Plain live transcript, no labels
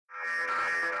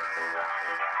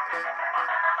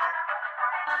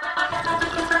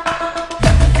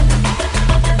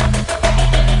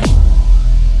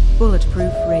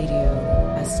Bulletproof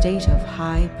Radio, a state of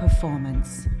high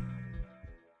performance.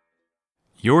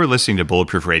 You're listening to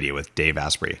Bulletproof Radio with Dave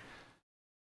Asprey.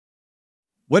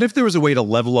 What if there was a way to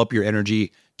level up your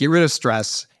energy, get rid of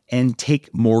stress, and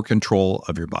take more control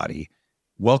of your body?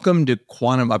 Welcome to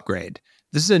Quantum Upgrade.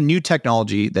 This is a new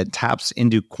technology that taps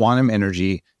into quantum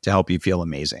energy to help you feel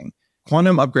amazing.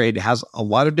 Quantum Upgrade has a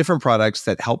lot of different products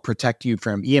that help protect you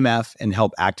from EMF and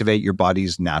help activate your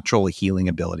body's natural healing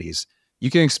abilities. You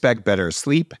can expect better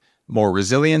sleep, more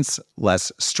resilience,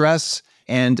 less stress,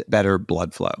 and better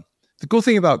blood flow. The cool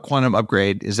thing about Quantum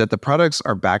Upgrade is that the products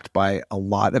are backed by a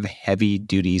lot of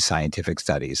heavy-duty scientific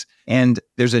studies, and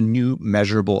there's a new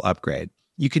measurable upgrade.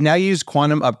 You can now use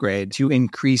Quantum Upgrade to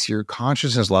increase your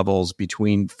consciousness levels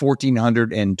between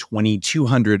 1400 and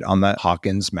 2200 on the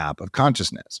Hawkins map of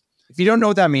consciousness. If you don't know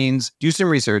what that means, do some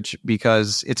research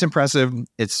because it's impressive,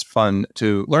 it's fun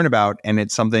to learn about, and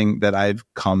it's something that I've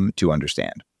come to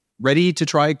understand. Ready to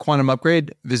try Quantum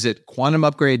Upgrade? Visit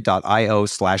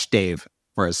quantumupgrade.io/Dave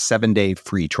for a 7-day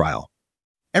free trial.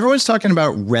 Everyone's talking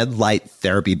about red light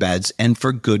therapy beds, and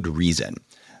for good reason.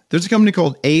 There's a company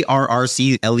called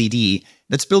ARRC LED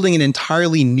that's building an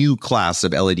entirely new class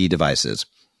of LED devices.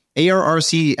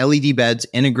 ARRC LED beds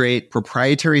integrate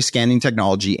proprietary scanning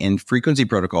technology and frequency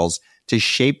protocols to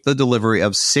shape the delivery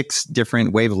of 6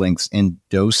 different wavelengths in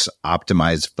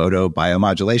dose-optimized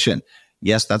photobiomodulation.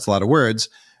 Yes, that's a lot of words.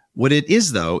 What it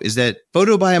is, though, is that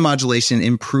photobiomodulation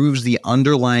improves the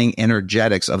underlying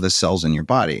energetics of the cells in your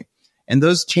body. And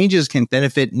those changes can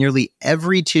benefit nearly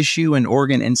every tissue and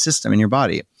organ and system in your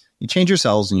body. You change your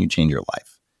cells and you change your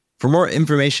life. For more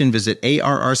information, visit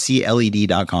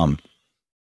arrcled.com.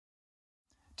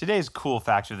 Today's cool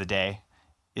fact of the day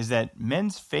is that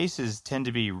men's faces tend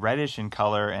to be reddish in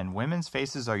color and women's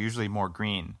faces are usually more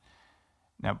green.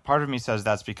 Now, part of me says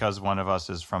that's because one of us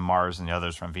is from Mars and the other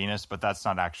is from Venus, but that's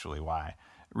not actually why.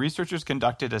 Researchers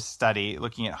conducted a study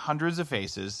looking at hundreds of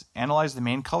faces, analyzed the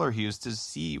main color hues to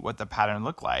see what the pattern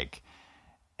looked like.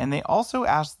 And they also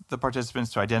asked the participants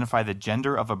to identify the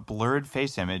gender of a blurred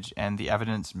face image, and the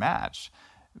evidence matched.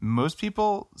 Most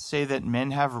people say that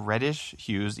men have reddish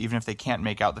hues even if they can't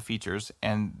make out the features,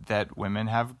 and that women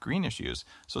have greenish hues.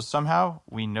 So somehow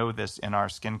we know this in our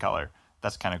skin color.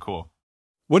 That's kind of cool.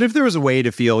 What if there was a way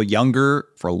to feel younger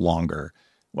for longer?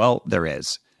 Well, there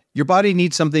is. Your body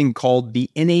needs something called the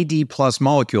NAD+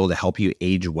 molecule to help you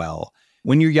age well.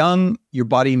 When you're young, your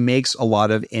body makes a lot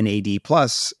of NAD+,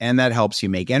 and that helps you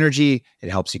make energy, it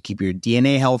helps you keep your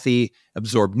DNA healthy,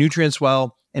 absorb nutrients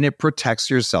well, and it protects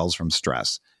your cells from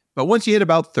stress. But once you hit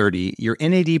about 30, your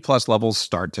NAD+ levels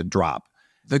start to drop.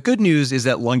 The good news is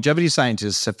that longevity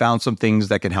scientists have found some things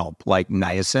that can help, like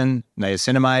niacin,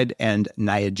 niacinamide, and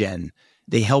Niagen.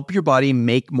 They help your body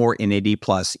make more NAD+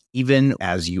 even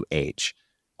as you age.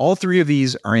 All 3 of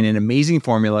these are in an amazing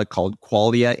formula called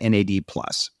Qualia NAD+.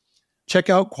 Check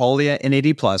out Qualia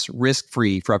NAD+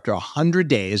 risk-free for up to 100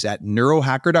 days at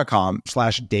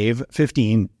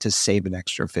neurohacker.com/Dave15 to save an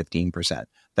extra 15%.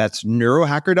 That's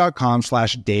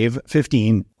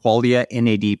neurohacker.com/Dave15, Qualia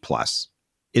NAD+.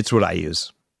 It's what I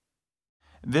use.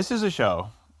 This is a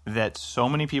show that so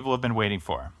many people have been waiting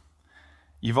for.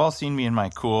 You've all seen me in my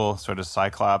cool sort of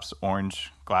Cyclops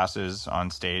orange glasses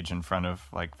on stage in front of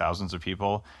like thousands of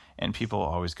people, and people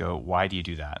always go, "Why do you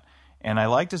do that?" And I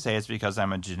like to say it's because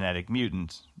I'm a genetic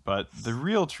mutant, but the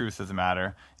real truth of the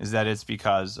matter is that it's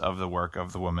because of the work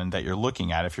of the woman that you're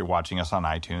looking at if you're watching us on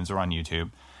iTunes or on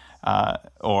YouTube,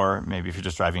 or maybe if you're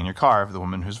just driving in your car, the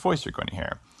woman whose voice you're going to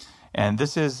hear. And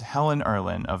this is Helen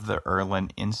Irlen of the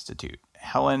Irlen Institute.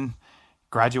 Helen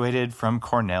graduated from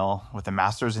Cornell with a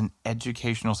master's in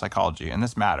educational psychology, and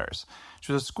this matters.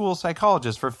 She was a school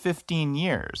psychologist for 15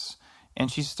 years,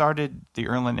 and she started the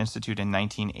Irlen Institute in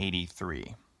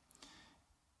 1983.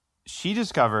 She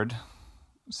discovered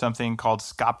something called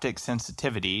scoptic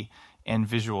sensitivity and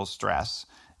visual stress,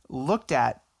 looked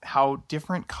at how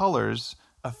different colors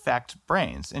affect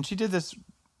brains. And she did this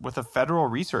with a federal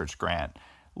research grant,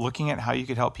 looking at how you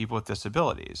could help people with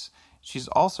disabilities. She's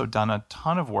also done a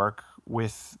ton of work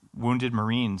with wounded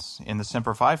Marines in the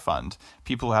Semper Fi Fund,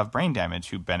 people who have brain damage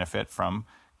who benefit from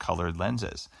colored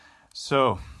lenses.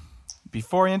 So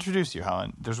before I introduce you,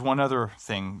 Helen, there's one other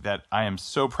thing that I am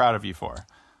so proud of you for.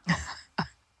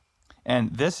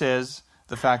 And this is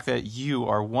the fact that you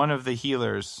are one of the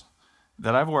healers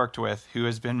that I've worked with who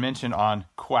has been mentioned on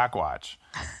Quackwatch.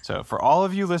 So for all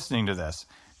of you listening to this,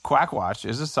 Quackwatch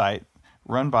is a site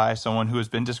run by someone who has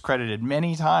been discredited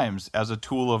many times as a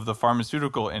tool of the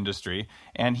pharmaceutical industry,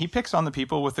 and he picks on the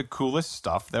people with the coolest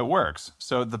stuff that works.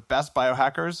 So the best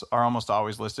biohackers are almost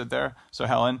always listed there. So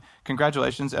Helen,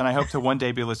 congratulations, and I hope to one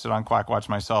day be listed on Quackwatch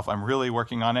myself. I'm really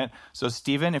working on it. So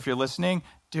Stephen, if you're listening,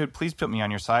 dude, please put me on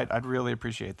your site. I'd really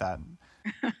appreciate that.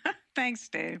 Thanks,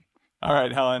 Dave. All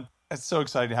right, Helen, it's so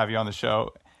exciting to have you on the show.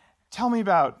 Tell me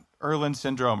about Irlen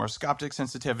syndrome or scopic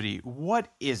sensitivity. What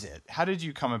is it? How did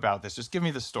you come about this? Just give me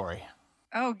the story.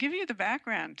 Oh, give you the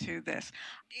background to this.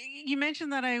 You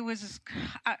mentioned that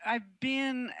I've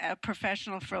been a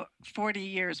professional for 40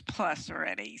 years plus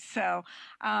already. So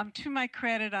to my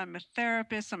credit, I'm a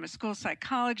therapist, I'm a school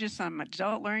psychologist, I'm an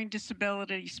adult learning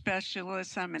disability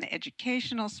specialist, I'm an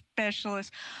educational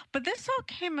specialist. But this all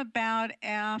came about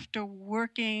after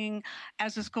working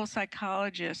as a school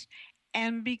psychologist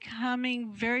and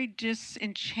becoming very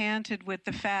disenchanted with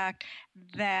the fact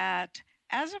that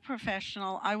as a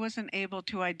professional, I wasn't able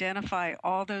to identify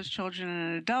all those children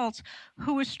and adults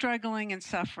who were struggling and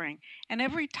suffering. And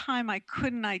every time I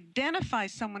couldn't identify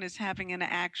someone as having an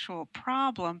actual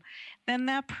problem, then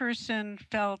that person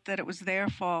felt that it was their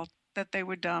fault, that they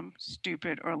were dumb,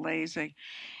 stupid, or lazy.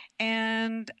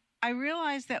 And I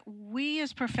realized that we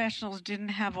as professionals didn't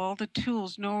have all the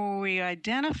tools, nor were we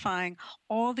identifying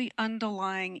all the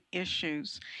underlying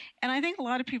issues. And I think a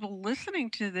lot of people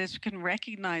listening to this can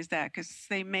recognize that because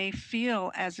they may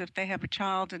feel as if they have a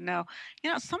child and know,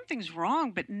 something's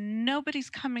wrong, but nobody's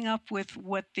coming up with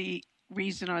what the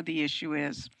reason or the issue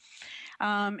is.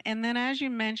 And then, as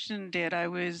you mentioned it,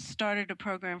 I started a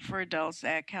program for adults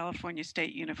at California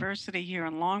State University here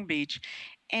in Long Beach.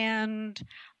 And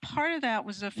part of that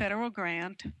was a federal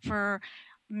grant for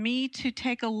me to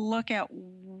take a look at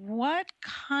what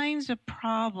kinds of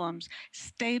problems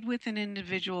stayed with an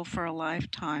individual for a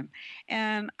lifetime.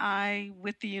 And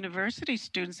with the university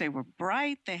students, they were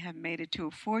bright, they had made it to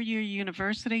a 4-year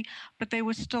university, but they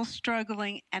were still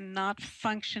struggling and not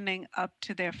functioning up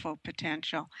to their full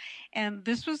potential. And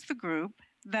this was the group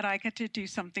that I got to do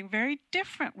something very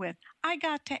different with. I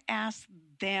got to ask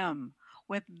them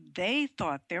what they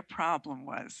thought their problem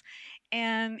was.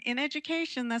 And in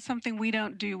education, that's something we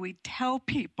don't do. We tell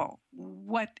people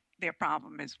what their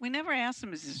problem is. We never ask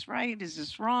them, is this right? Is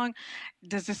this wrong?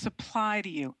 Does this apply to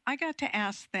you? I got to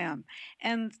ask them.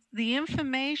 And the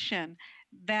information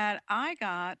that I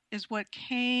got is what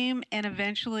came and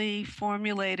eventually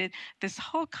formulated this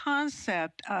whole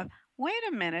concept of, wait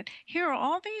a minute, here are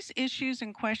all these issues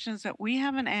and questions that we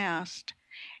haven't asked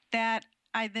that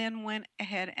I then went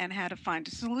ahead and had to find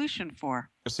a solution for.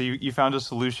 So you found a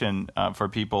solution for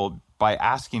people by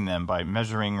asking them, by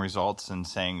measuring results and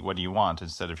saying, what do you want,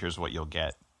 instead of here's what you'll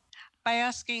get. By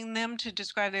asking them to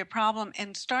describe their problem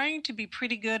and starting to be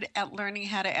pretty good at learning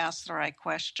how to ask the right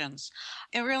questions.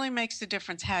 It really makes a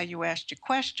difference how you ask your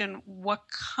question, what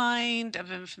kind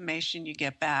of information you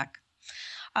get back.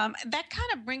 That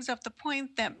kind of brings up the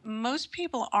point that most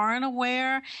people aren't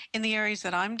aware in the areas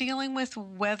that I'm dealing with,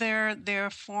 whether they're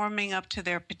forming up to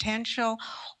their potential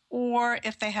or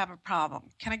if they have a problem.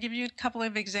 Can I give you a couple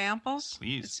of examples?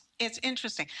 Please. It's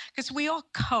interesting because we all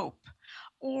cope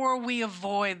or we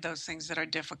avoid those things that are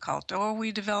difficult or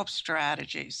we develop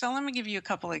strategies. So let me give you a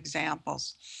couple of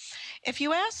examples. If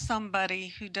you ask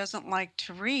somebody who doesn't like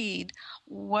to read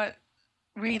what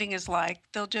reading is like,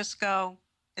 they'll just go,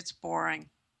 it's boring.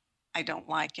 I don't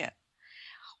like it.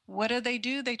 What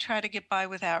do? They try to get by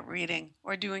without reading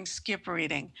or doing skip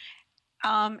reading.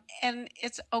 And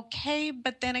it's okay,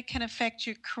 but then it can affect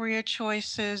your career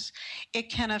choices. It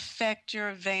can affect your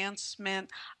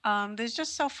advancement. There's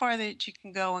just so far that you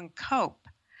can go and cope.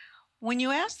 When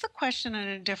you ask the question in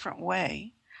a different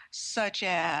way, such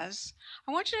as,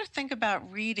 I want you to think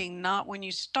about reading not when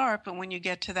you start, but when you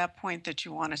get to that point that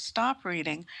you want to stop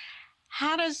reading.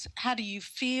 How do you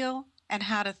feel? And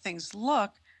how do things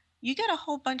look? You get a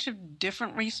whole bunch of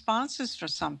different responses for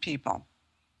some people.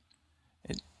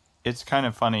 It's kind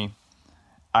of funny.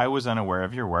 I was unaware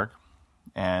of your work,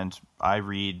 and I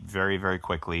read very, very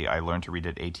quickly. I learned to read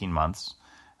at 18 months.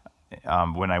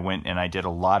 When I went and I did a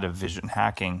lot of vision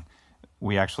hacking,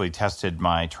 we actually tested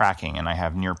my tracking, and I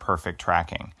have near perfect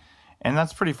tracking. And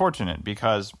that's pretty fortunate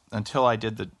because until I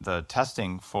did the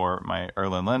testing for my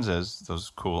Irlen lenses, those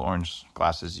cool orange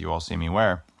glasses you all see me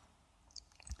wear,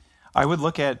 I would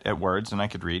look at words and I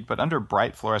could read, but under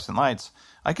bright fluorescent lights,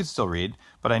 I could still read,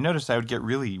 but I noticed I would get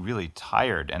really, really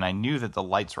tired, and I knew that the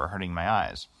lights were hurting my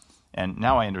eyes. And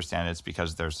now I understand it's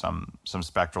because there's some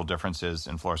spectral differences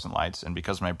in fluorescent lights, and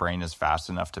because my brain is fast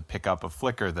enough to pick up a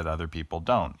flicker that other people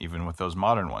don't, even with those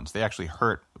modern ones. They actually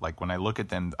hurt. Like when I look at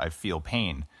them, I feel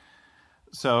pain.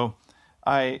 So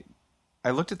I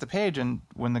I looked at the page, and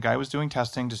when the guy was doing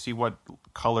testing to see what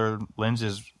color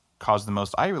lenses caused the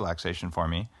most eye relaxation for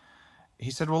me,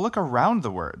 he said, well, look around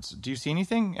the words. Do you see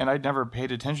anything? And I'd never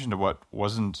paid attention to what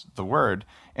wasn't the word.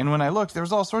 And when I looked, there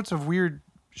was all sorts of weird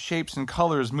shapes and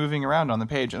colors moving around on the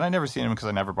page. And I'd never seen them because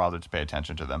I never bothered to pay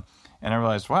attention to them. And I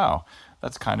realized, wow,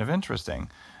 that's kind of interesting.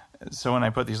 So when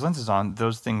I put these lenses on,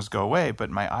 those things go away, but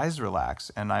my eyes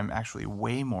relax, and I'm actually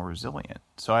way more resilient.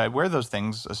 So I wear those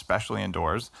things, especially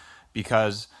indoors,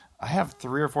 because I have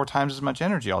 3 or 4 times as much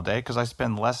energy all day because I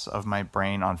spend less of my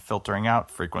brain on filtering out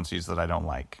frequencies that I don't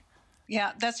like.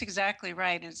 Yeah, that's exactly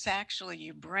right. It's actually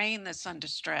your brain that's under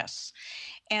stress.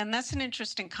 And that's an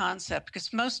interesting concept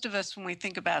because most of us, when we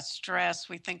think about stress,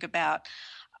 we think about,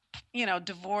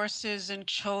 divorces and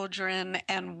children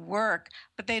and work,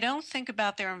 but they don't think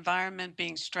about their environment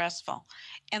being stressful.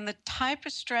 And the type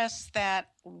of stress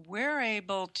that we're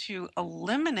able to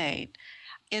eliminate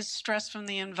is stress from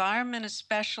the environment,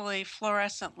 especially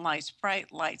fluorescent lights,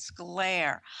 bright lights,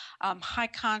 glare, high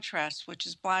contrast, which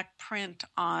is black print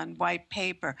on white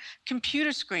paper,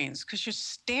 computer screens, because you're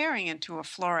staring into a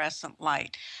fluorescent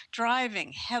light,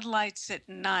 driving, headlights at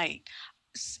night.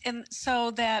 And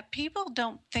so that people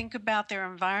don't think about their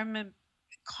environment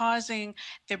causing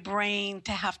their brain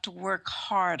to have to work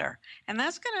harder. And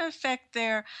that's going to affect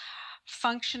their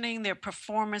functioning, their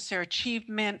performance, their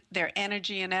achievement, their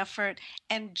energy and effort,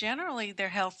 and generally their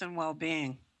health and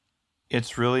well-being.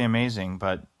 It's really amazing,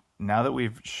 but now that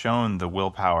we've shown the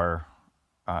willpower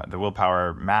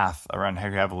math around how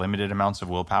you have limited amounts of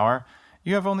willpower,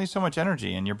 you have only so much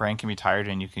energy and your brain can be tired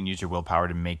and you can use your willpower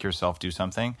to make yourself do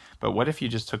something. But what if you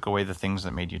just took away the things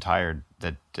that made you tired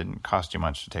that didn't cost you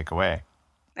much to take away?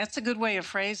 That's a good way of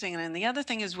phrasing it. And the other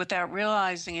thing is, without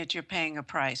realizing it, you're paying a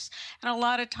price. And a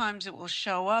lot of times it will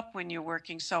show up when you're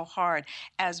working so hard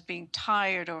as being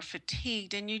tired or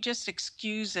fatigued, and you just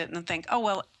excuse it and think, oh,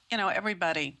 well,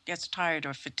 everybody gets tired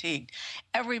or fatigued.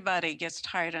 Everybody gets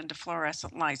tired under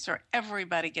fluorescent lights, or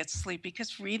everybody gets sleepy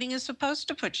because reading is supposed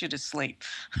to put you to sleep.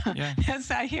 Yeah.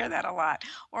 I hear that a lot.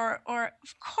 Or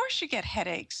of course you get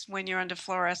headaches when you're under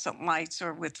fluorescent lights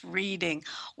or with reading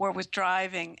or with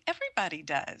driving. Everybody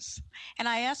does. And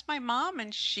I asked my mom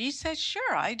and she said,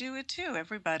 sure, I do it too.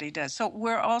 Everybody does. So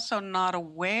we're also not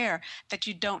aware that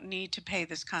you don't need to pay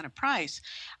this kind of price.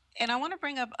 And I want to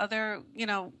bring up other,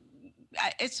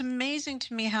 it's amazing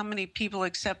to me how many people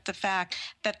accept the fact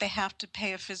that they have to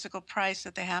pay a physical price,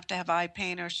 that they have to have eye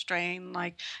pain or strain,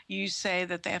 like you say,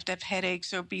 that they have to have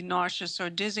headaches or be nauseous or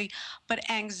dizzy.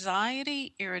 But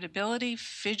anxiety, irritability,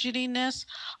 fidgetiness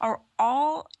are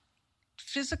all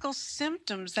physical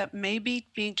symptoms that may be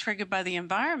being triggered by the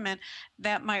environment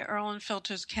that my Irlen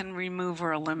filters can remove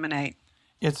or eliminate.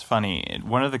 It's funny.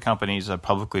 One of the companies, a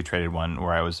publicly traded one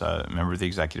where I was a member of the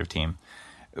executive team,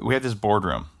 we had this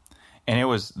boardroom. And it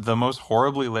was the most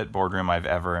horribly lit boardroom I've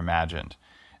ever imagined.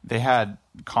 They had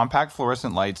compact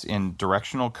fluorescent lights in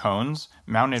directional cones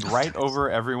mounted right over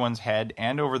everyone's head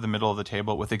and over the middle of the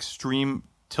table with extreme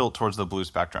tilt towards the blue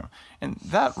spectrum. And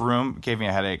that room gave me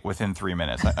a headache within 3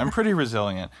 minutes. I'm pretty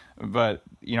resilient, but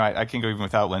I can go even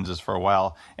without lenses for a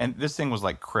while. And this thing was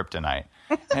like kryptonite.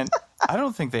 And I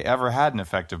don't think they ever had an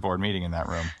effective board meeting in that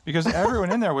room because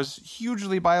everyone in there was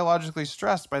hugely biologically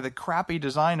stressed by the crappy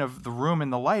design of the room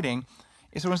and the lighting.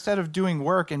 So instead of doing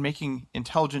work and making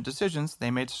intelligent decisions, they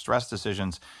made stress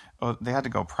decisions. Oh, they had to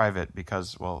go private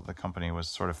because, well, the company was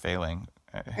sort of failing.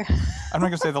 I'm not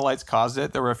going to say the lights caused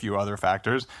it. There were a few other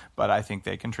factors, but I think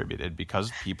they contributed because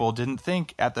people didn't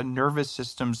think at the nervous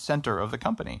system center of the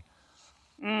company.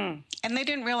 And they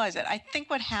didn't realize it. I think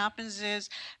what happens is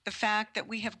the fact that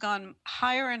we have gone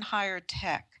higher and higher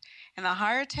tech. And the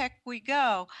higher tech we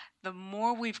go, the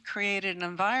more we've created an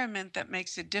environment that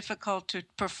makes it difficult to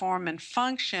perform and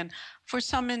function for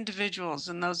some individuals.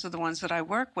 And those are the ones that I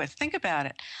work with. Think about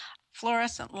it.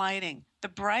 Fluorescent lighting. The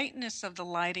brightness of the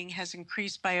lighting has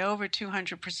increased by over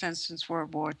 200% since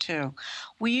World War II.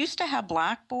 We used to have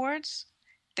blackboards.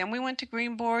 Then we went to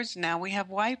green boards. Now we have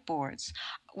whiteboards.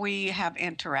 We have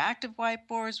interactive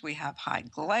whiteboards. We have high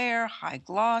glare, high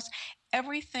gloss.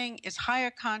 Everything is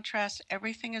higher contrast.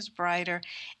 Everything is brighter.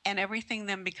 And everything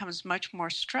then becomes much more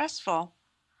stressful,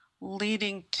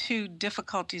 leading to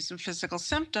difficulties and physical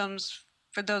symptoms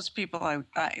for those people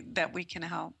that we can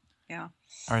help. Yeah.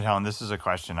 All right, Helen, this is a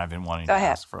question I've been wanting to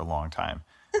ask for a long time.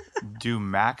 Do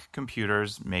Mac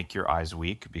computers make your eyes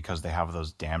weak because they have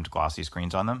those damned glossy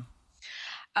screens on them?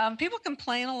 People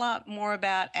complain a lot more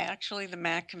about actually the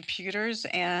Mac computers,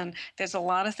 and there's a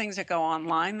lot of things that go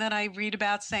online that I read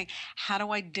about saying, how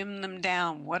do I dim them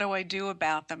down? What do I do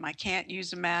about them? I can't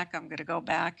use a Mac. I'm going to go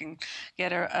back and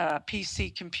get a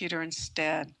PC computer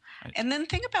instead. And then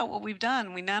think about what we've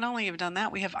done. We not only have done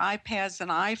that, we have iPads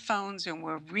and iPhones, and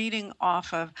we're reading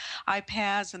off of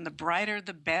iPads, and the brighter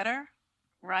the better,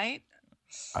 right?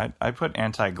 I put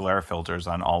anti-glare filters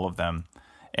on all of them.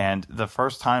 And the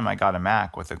first time I got a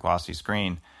Mac with a glossy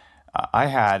screen, I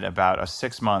had about a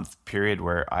 6-month period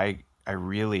where I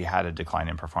really had a decline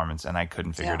in performance and I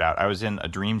couldn't figure it out. I was in a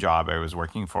dream job. I was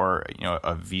working for,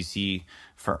 a VC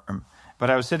firm, but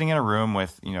I was sitting in a room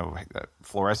with,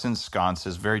 fluorescent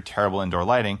sconces, very terrible indoor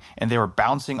lighting, and they were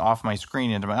bouncing off my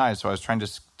screen into my eyes. So I was trying to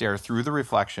stare through the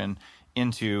reflection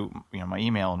into, my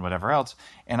email and whatever else.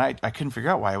 And I couldn't figure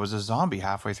out why I was a zombie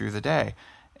halfway through the day.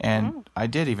 And I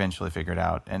did eventually figure it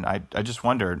out. And I just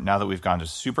wonder, now that we've gone to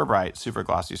super bright, super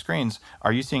glossy screens,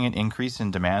 are you seeing an increase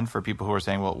in demand for people who are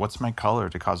saying, well, what's my color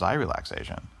to cause eye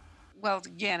relaxation? Well,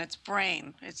 again, it's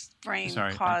brain. It's brain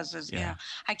causes.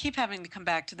 I keep having to come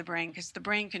back to the brain because the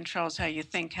brain controls how you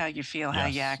think, how you feel, how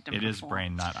you act, and perform. It is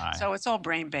brain, not eye. So it's all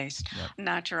brain-based,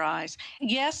 not your eyes.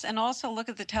 Yes, and also look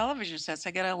at the television sets.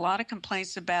 I get a lot of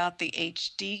complaints about the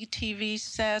HD TV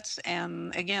sets.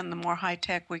 And again, the more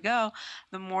high-tech we go,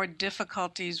 the more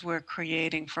difficulties we're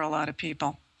creating for a lot of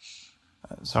people.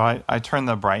 So I turn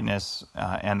the brightness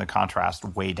and the contrast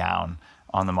way down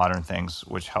on the modern things,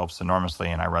 which helps enormously.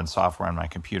 And I run software on my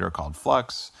computer called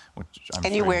Flux, which I'm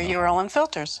and you wear your Irlen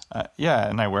filters.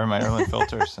 And I wear my Irlen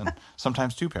filters, and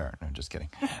sometimes 2 pair. No, just kidding.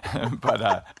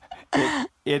 But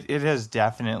it has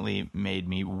definitely made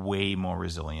me way more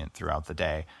resilient throughout the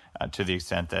day, to the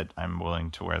extent that I'm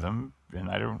willing to wear them, and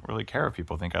I don't really care if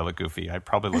people think I look goofy. I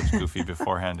probably looked goofy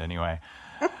beforehand anyway.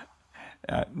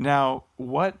 Now,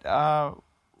 what?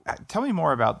 Tell me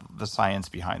more about the science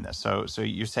behind this. So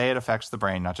you say it affects the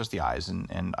brain, not just the eyes,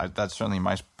 and that's certainly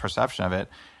my perception of it.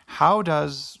 How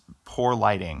does poor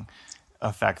lighting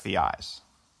affect the eyes?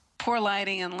 Poor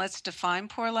lighting, and let's define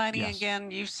poor lighting again.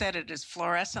 You said it as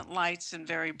fluorescent lights and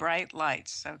very bright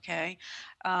lights, okay?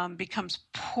 Becomes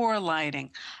poor lighting.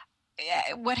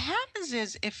 What happens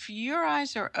is if your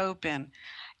eyes are open,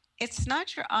 it's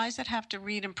not your eyes that have to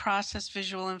read and process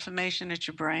visual information, it's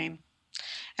your brain.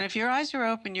 And if your eyes are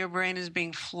open, your brain is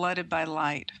being flooded by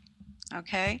light,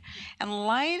 okay? And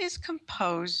light is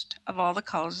composed of all the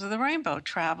colors of the rainbow,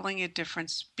 traveling at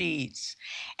different speeds.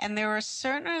 And there are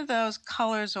certain of those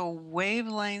colors or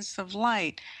wavelengths of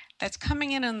light that's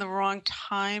coming in the wrong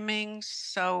timing.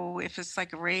 So if it's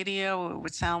like a radio, it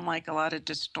would sound like a lot of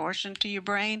distortion to your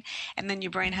brain. And then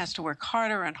your brain has to work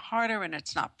harder and harder, and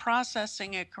it's not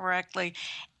processing it correctly.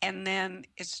 And then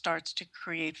it starts to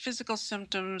create physical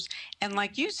symptoms. And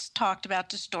like you talked about,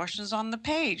 distortions on the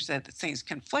page, that things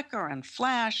can flicker and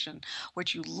flash. And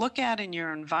what you look at in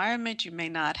your environment, you may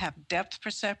not have depth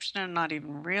perception and not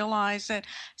even realize it.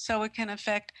 So it can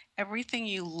affect everything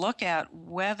you look at,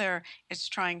 whether it's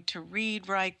trying to read,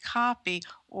 write, copy,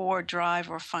 or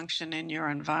drive or function in your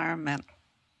environment.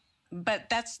 But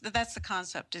that's the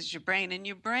concept, is your brain. And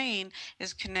your brain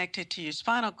is connected to your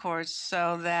spinal cord,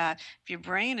 so that if your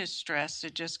brain is stressed,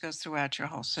 it just goes throughout your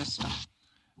whole system.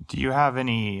 Do you have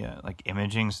any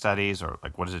imaging studies, or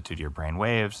what does it do to your brain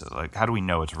waves? How do we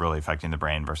know it's really affecting the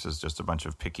brain versus just a bunch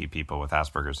of picky people with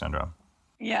Asperger's syndrome?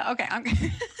 Yeah, okay.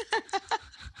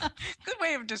 Good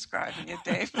way of describing it,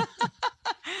 Dave.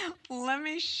 Let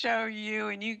me show you,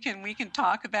 and we can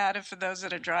talk about it for those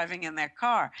that are driving in their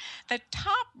car. The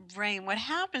top brain, what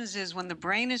happens is when the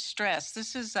brain is stressed,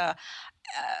 this is a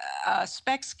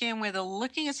SPECT scan where they're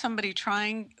looking at somebody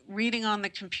reading on the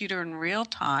computer in real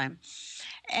time.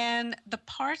 And the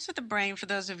parts of the brain, for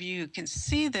those of you who can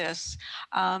see this,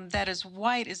 that is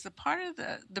white, is the part of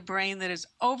the brain that is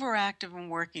overactive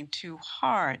and working too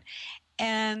hard.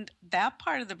 And that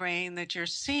part of the brain that you're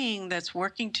seeing that's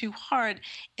working too hard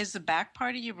is the back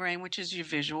part of your brain, which is your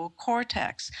visual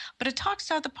cortex. But it talks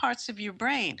to other parts of your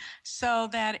brain so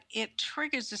that it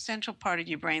triggers the central part of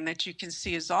your brain that you can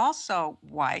see is also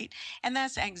white. And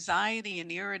that's anxiety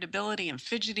and irritability and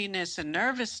fidgetiness and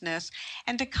nervousness.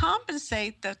 And to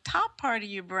compensate, the top part of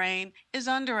your brain is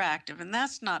underactive, and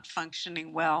that's not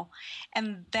functioning well.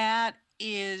 And that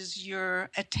is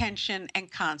your attention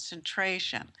and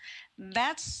concentration.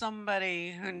 That's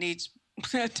somebody who needs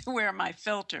to wear my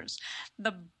filters.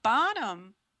 The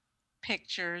bottom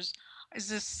pictures is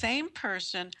the same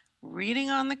person reading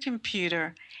on the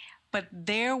computer, but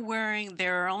they're wearing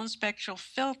their own spectral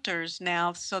filters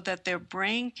now so that their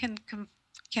brain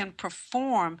can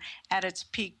perform at its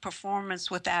peak performance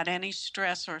without any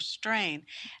stress or strain.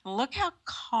 And look how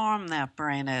calm that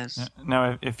brain is.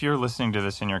 Now, if you're listening to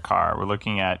this in your car, we're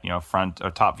looking at front or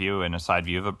top view and a side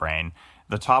view of a brain.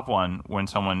 The top one, when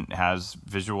someone has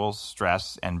visual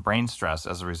stress and brain stress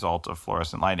as a result of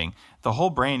fluorescent lighting, the whole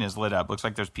brain is lit up. Looks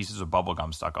like there's pieces of bubble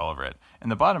gum stuck all over it. And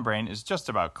the bottom brain is just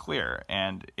about clear,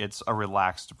 and it's a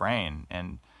relaxed brain.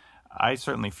 And I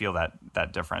certainly feel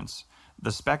that difference.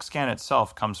 The SPECT scan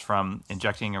itself comes from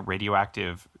injecting a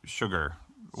radioactive sugar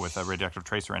with a radioactive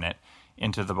tracer in it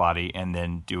into the body and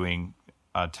then doing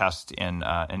a test in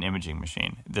an imaging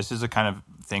machine. This is a kind of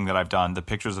thing that I've done. The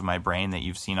pictures of my brain that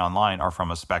you've seen online are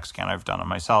from a SPECT scan I've done on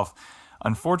myself.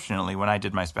 Unfortunately, when I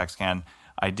did my SPECT scan,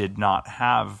 I did not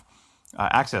have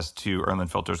access to Irlen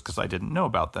filters because I didn't know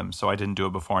about them, so I didn't do a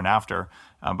before and after.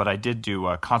 But I did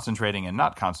do concentrating and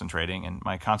not concentrating, and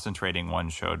my concentrating one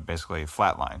showed basically a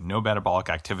flat line. No metabolic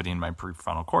activity in my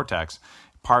prefrontal cortex,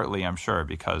 partly, I'm sure,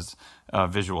 because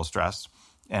of visual stress,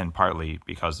 and partly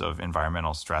because of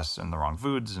environmental stress and the wrong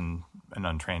foods and an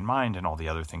untrained mind and all the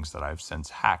other things that I've since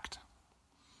hacked.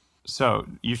 So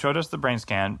you showed us the brain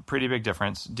scan, pretty big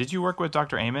difference. Did you work with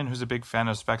Dr. Amen, who's a big fan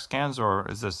of SPECT scans, or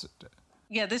is this...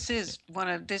 Yeah, this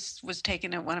was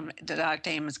taken at one of Dr.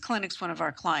 Amen's clinics, one of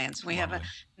our clients. We have a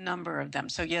number of them.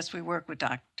 So yes, we work with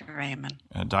Dr. Amen.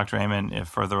 Dr. Amen, if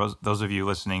for those of you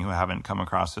listening who haven't come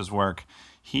across his work,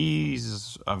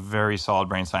 he's a very solid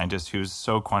brain scientist who's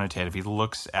so quantitative. He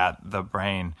looks at the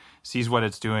brain, sees what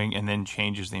it's doing, and then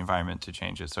changes the environment to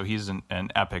change it. So he's an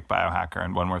epic biohacker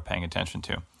and one worth paying attention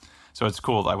to. So it's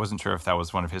cool. I wasn't sure if that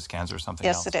was one of his scans or something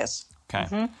else. Yes, it is. Okay.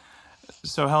 Mm-hmm.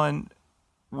 So Helen,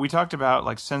 we talked about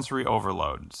like sensory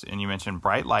overloads, and you mentioned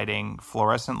bright lighting,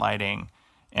 fluorescent lighting,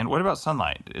 and what about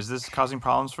sunlight? Is this causing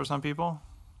problems for some people?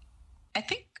 I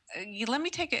think let me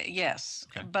take it. Yes,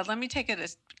 okay. But let me take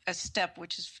it a step,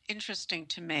 which is interesting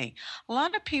to me. A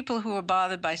lot of people who are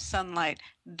bothered by sunlight,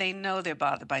 they know they're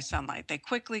bothered by sunlight. They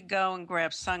quickly go and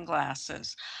grab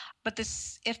sunglasses, but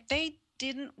if they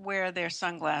didn't wear their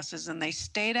sunglasses and they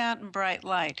stayed out in bright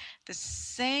light, the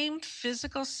same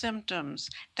physical symptoms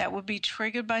that would be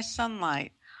triggered by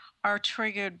sunlight are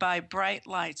triggered by bright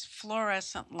lights,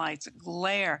 fluorescent lights,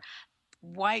 glare,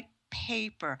 white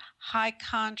paper, high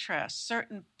contrast,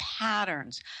 certain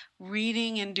patterns,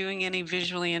 reading and doing any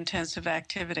visually intensive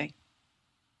activity.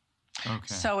 Okay.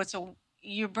 So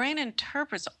your brain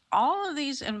interprets all of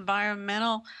these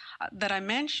environmental that I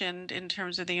mentioned in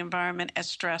terms of the environment as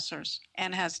stressors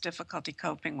and has difficulty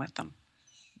coping with them.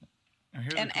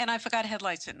 And I forgot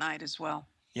headlights at night as well.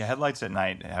 Yeah, headlights at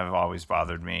night have always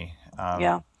bothered me.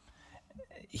 Yeah.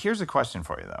 Here's a question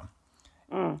for you,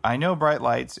 though. I know bright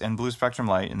lights and blue spectrum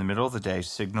light in the middle of the day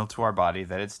signal to our body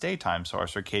that it's daytime, so our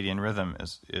circadian rhythm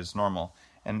is normal.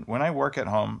 And when I work at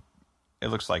home, it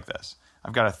looks like this.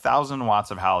 I've got 1,000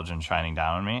 watts of halogen shining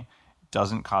down on me. It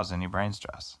doesn't cause any brain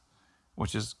stress,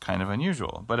 which is kind of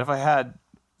unusual. But if I had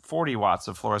 40 watts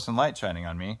of fluorescent light shining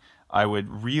on me, I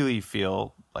would really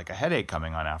feel like a headache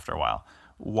coming on after a while.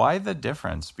 Why the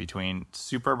difference between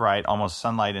super bright, almost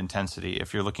sunlight intensity?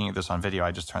 If you're looking at this on video, I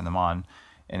just turned them on.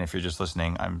 And if you're just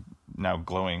listening, I'm now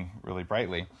glowing really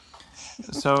brightly.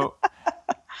 So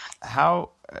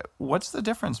what's the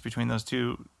difference between those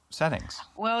two settings?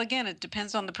 Well, again, it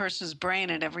depends on the person's brain,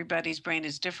 and everybody's brain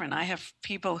is different. I have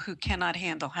people who cannot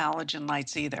handle halogen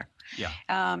lights either. Yeah.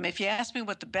 If you ask me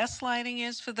what the best lighting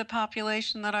is for the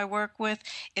population that I work with,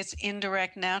 it's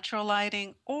indirect natural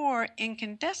lighting or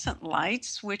incandescent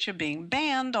lights, which are being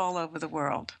banned all over the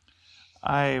world.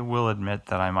 I will admit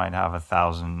that I might have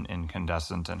 1,000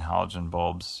 incandescent and halogen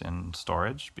bulbs in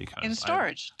storage because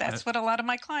that's what a lot of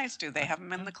my clients do. They have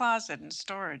them in the closet in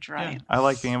storage, right? Yeah, I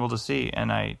like being able to see,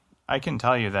 and I can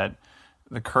tell you that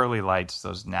the curly lights,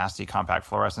 those nasty compact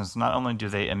fluorescents, not only do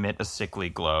they emit a sickly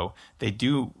glow, they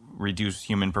do reduce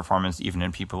human performance even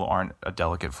in people who aren't a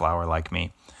delicate flower like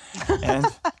me. And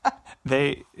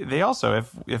they also,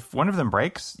 if one of them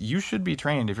breaks, you should be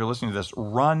trained, if you're listening to this,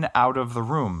 run out of the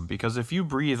room, because if you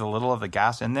breathe a little of the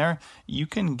gas in there, you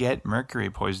can get mercury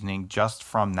poisoning just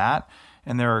from that.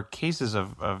 And there are cases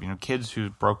of kids who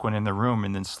broke one in the room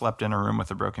and then slept in a room with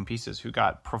the broken pieces who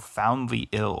got profoundly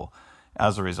ill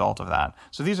as a result of that.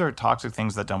 So these are toxic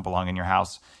things that don't belong in your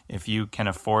house. If you can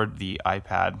afford the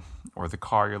iPad or the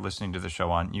car you're listening to the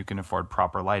show on, you can afford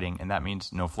proper lighting, and that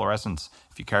means no fluorescence.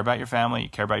 If you care about your family, you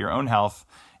care about your own health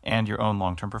and your own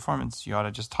long-term performance, you ought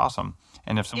to just toss them.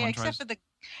 And if someone except for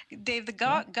Dave,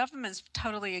 the government's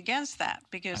totally against that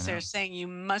because they're saying you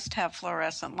must have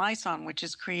fluorescent lights on, which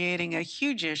is creating a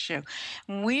huge issue.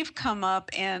 We've come up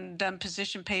and done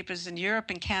position papers in Europe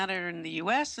and Canada and the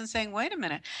U.S. and saying, wait a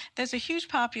minute, there's a huge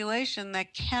population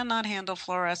that cannot handle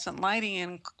fluorescent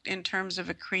lighting in terms of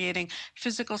it creating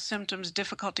physical symptoms,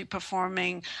 difficulty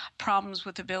performing, problems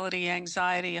with ability,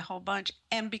 anxiety, a whole bunch.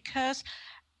 And because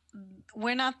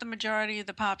we're not the majority of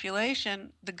the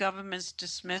population. The government's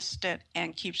dismissed it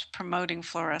and keeps promoting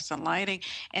fluorescent lighting,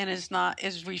 and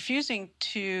is refusing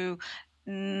to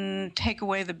take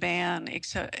away the ban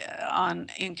on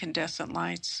incandescent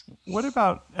lights. What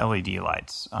about LED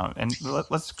lights? And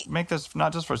let's make this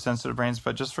not just for sensitive brains,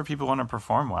 but just for people who want to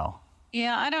perform well.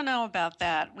 Yeah, I don't know about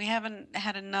that. We haven't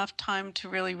had enough time to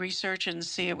really research and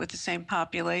see it with the same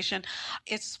population.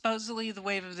 It's supposedly the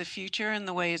wave of the future, and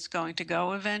the way it's going to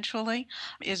go eventually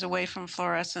is away from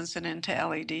fluorescence and into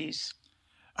LEDs.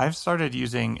 I've started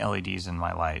using LEDs in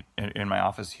my light in my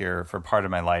office here for part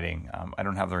of my lighting. I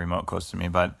don't have the remote close to me,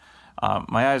 but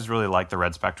my eyes really like the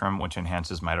red spectrum, which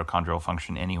enhances mitochondrial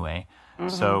function anyway. Mm-hmm.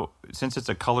 So since it's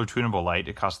a color tunable light,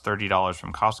 it costs $30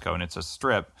 from Costco, and it's a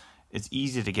strip. It's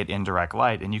easy to get indirect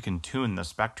light, and you can tune the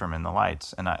spectrum in the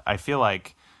lights. And I feel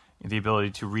like the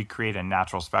ability to recreate a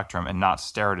natural spectrum and not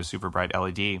stare at a super bright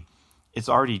LED, it's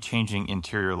already changing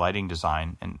interior lighting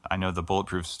design. And I know the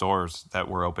bulletproof stores that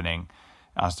we're opening,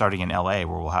 starting in LA,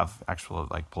 where we'll have actual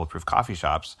like bulletproof coffee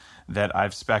shops, that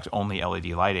I've spec'd only LED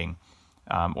lighting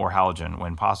or halogen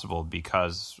when possible,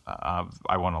 because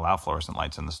I won't allow fluorescent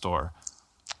lights in the store.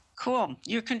 Cool.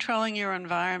 You're controlling your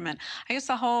environment. I guess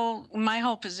my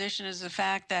whole position is the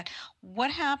fact that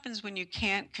what happens when you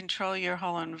can't control your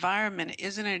whole environment?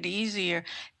 Isn't it easier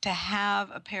to have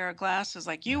a pair of glasses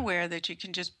like you wear that you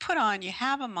can just put on, you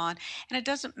have them on, and it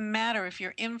doesn't matter if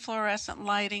you're in fluorescent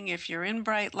lighting, if you're in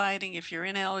bright lighting, if you're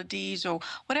in LEDs or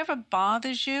whatever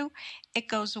bothers you, it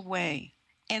goes away.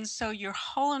 And so your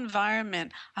whole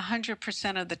environment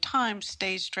 100% of the time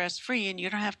stays stress-free, and you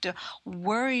don't have to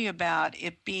worry about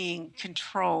it being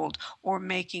controlled or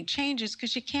making changes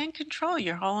because you can't control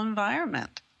your whole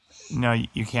environment. No,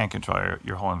 you can't control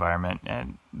your whole environment.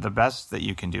 And the best that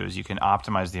you can do is you can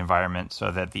optimize the environment so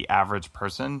that the average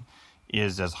person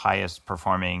is as highest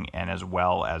performing and as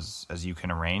well as you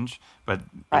can arrange. But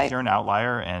if you're an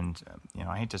outlier, and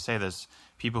I hate to say this,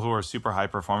 people who are super high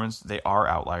performance, they are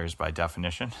outliers by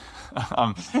definition.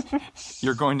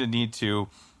 You're going to need to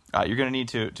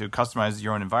customize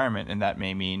your own environment, and that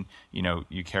may mean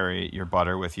you carry your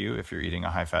butter with you if you're eating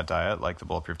a high fat diet like the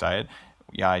bulletproof diet.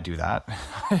 Yeah, I do that.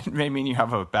 It may mean you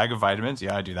have a bag of vitamins.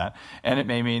 Yeah, I do that. And it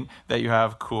may mean that you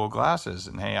have cool glasses,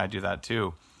 and hey, I do that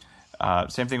too.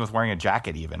 Same thing with wearing a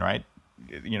jacket, even, right?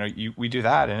 We do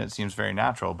that, and it seems very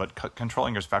natural. But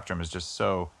controlling your spectrum is just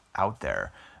so out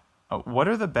there. What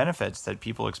are the benefits that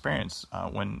people experience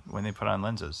when they put on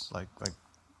lenses? Like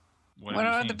what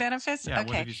are the benefits? Yeah, okay.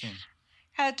 What have you seen?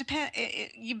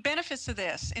 Benefits of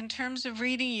this in terms of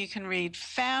reading, you can read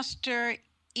faster,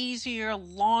 easier,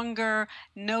 longer,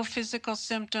 no physical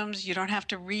symptoms. You don't have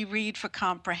to reread for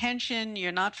comprehension.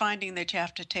 You're not finding that you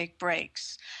have to take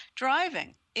breaks.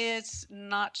 Driving. It's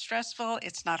not stressful.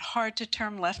 It's not hard to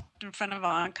turn left in front of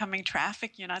oncoming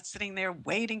traffic. You're not sitting there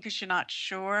waiting because you're not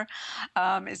sure.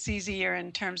 It's easier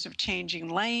in terms of changing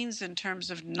lanes, in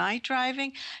terms of night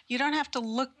driving. You don't have to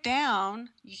look down.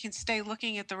 You can stay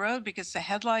looking at the road because the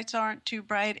headlights aren't too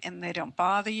bright and they don't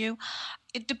bother you.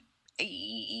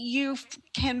 You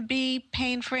can be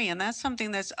pain-free, and that's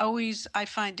something that's always, I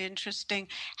find interesting,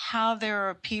 how there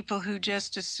are people who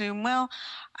just assume, well,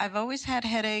 I've always had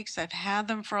headaches, I've had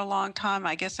them for a long time,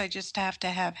 I guess I just have to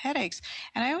have headaches.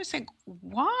 And I always think,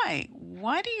 why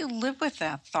do you live with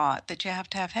that thought that you have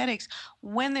to have headaches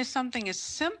when there's something as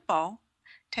simple,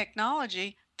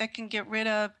 technology, that can get rid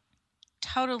of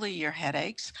totally your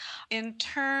headaches? In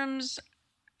terms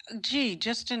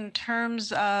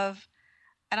of,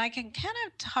 and I can kind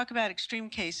of talk about extreme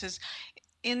cases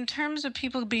in terms of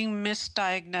people being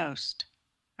misdiagnosed,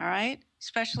 all right?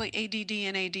 Especially ADD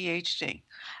and ADHD.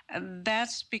 And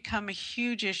that's become a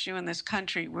huge issue in this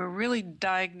country. We're really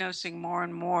diagnosing more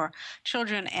and more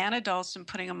children and adults and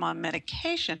putting them on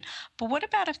medication. But what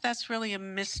about if that's really a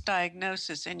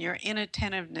misdiagnosis and your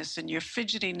inattentiveness and your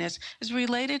fidgetiness is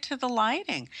related to the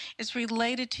lighting? It's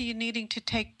related to you needing to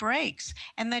take breaks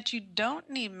and that you don't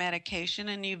need medication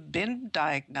and you've been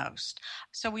diagnosed.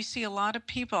 So we see a lot of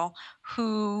people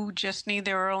who just need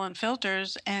their Irlen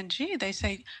filters and they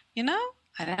say,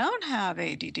 I don't have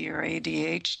ADD or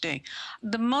ADHD.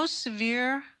 The most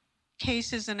severe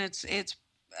cases, and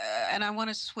and I want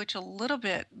to switch a little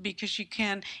bit because you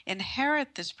can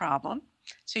inherit this problem.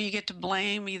 So you get to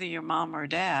blame either your mom or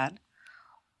dad,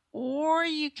 or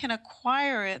you can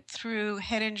acquire it through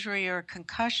head injury or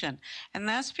concussion. And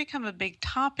that's become a big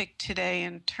topic today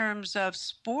in terms of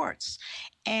sports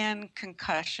and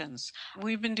concussions.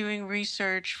 We've been doing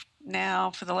research now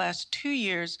for the last 2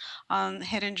 years on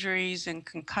head injuries and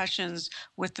concussions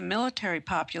with the military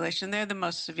population. They're the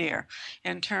most severe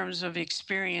in terms of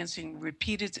experiencing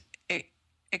repeated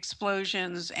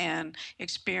explosions and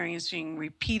experiencing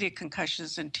repeated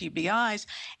concussions and TBIs,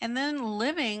 and then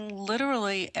living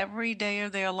literally every day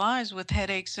of their lives with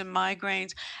headaches and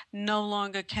migraines. No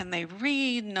longer can they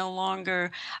read, no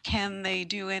longer can they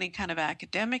do any kind of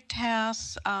academic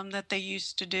tasks that they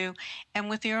used to do. And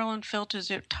with the Irlen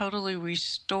filters, it totally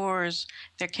restores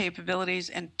their capabilities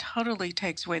and totally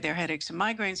takes away their headaches and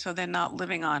migraines, so they're not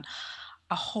living on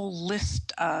a whole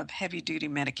list of heavy-duty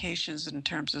medications in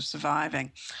terms of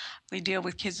surviving. We deal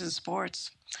with kids in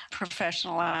sports,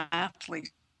 professional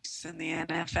athletes in the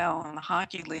NFL and the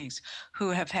hockey leagues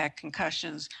who have had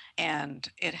concussions, and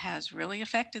it has really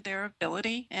affected their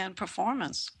ability and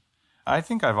performance. I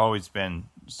think I've always been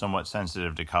somewhat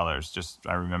sensitive to colors.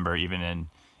 I remember even in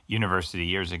university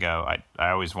years ago, I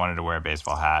always wanted to wear a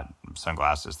baseball hat,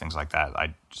 sunglasses, things like that.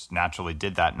 I just naturally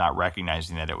did that, not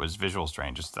recognizing that it was visual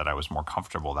strain, just that I was more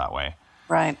comfortable that way.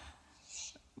 Right.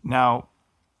 Now,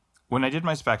 when I did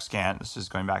my SPECT scan, this is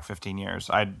going back 15 years,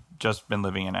 I'd just been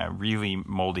living in a really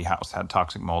moldy house, had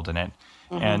toxic mold in it.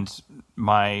 Mm-hmm.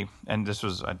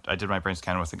 I did my brain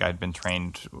scan with a guy who'd been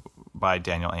trained by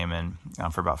Daniel Amen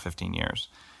for about 15 years.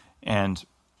 And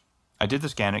I did the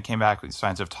scan. It came back with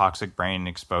signs of toxic brain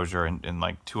exposure and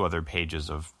like 2 other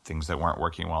pages of things that weren't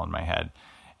working well in my head.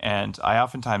 And I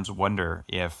oftentimes wonder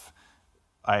if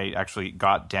I actually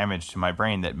got damage to my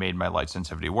brain that made my light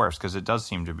sensitivity worse, because it does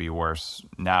seem to be worse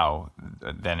now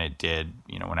than it did,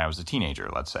 when I was a teenager,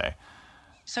 let's say.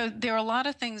 So there are a lot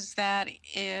of things that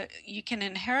you can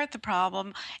inherit the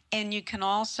problem, and you can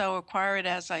also acquire it,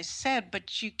 as I said,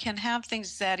 but you can have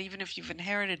things that, even if you've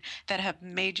inherited, that have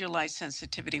made your light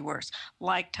sensitivity worse,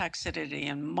 like toxicity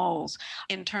and moles,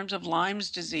 in terms of Lyme's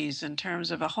disease, in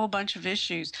terms of a whole bunch of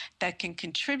issues that can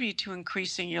contribute to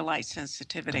increasing your light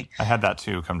sensitivity. I had that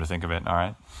too, come to think of it. All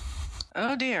right.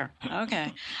 Oh, dear.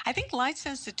 Okay. I think light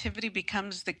sensitivity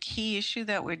becomes the key issue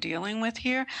that we're dealing with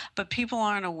here, but people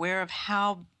aren't aware of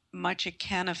how much it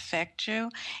can affect you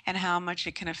and how much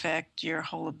it can affect your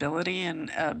whole ability and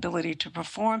ability to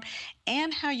perform,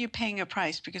 and how you're paying a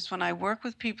price. Because when I work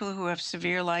with people who have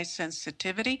severe light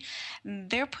sensitivity,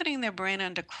 they're putting their brain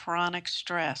under chronic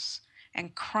stress,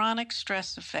 and chronic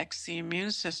stress affects the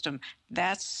immune system.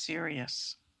 That's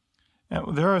serious. Yeah,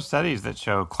 there are studies that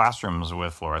show classrooms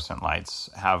with fluorescent lights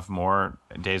have more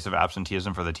days of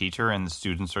absenteeism for the teacher, and the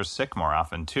students are sick more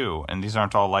often too. And these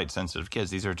aren't all light-sensitive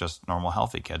kids. These are just normal,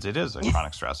 healthy kids. It is a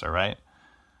chronic stressor, right?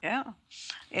 Yeah,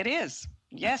 it is.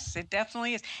 Yes, it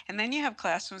definitely is. And then you have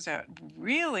classrooms that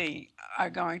really are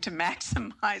going to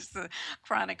maximize the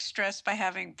chronic stress by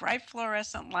having bright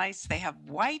fluorescent lights. They have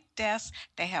white desks,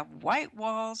 they have white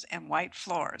walls and white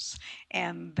floors.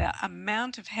 And the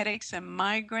amount of headaches and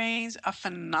migraines are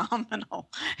phenomenal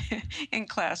in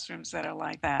classrooms that are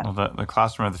like that. Well, the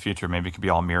classroom of the future maybe could be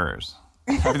all mirrors.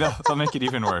 They'll make it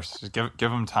even worse. Just give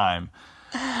them time.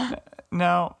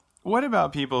 Now, what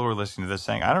about people who are listening to this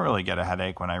saying, I don't really get a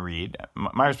headache when I read?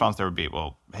 My response there would be,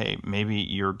 well, hey, maybe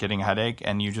you're getting a headache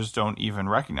and you just don't even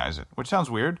recognize it, which sounds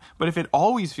weird. But if it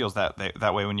always feels that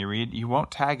way when you read, you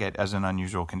won't tag it as an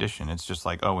unusual condition. It's just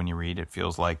like, oh, when you read, it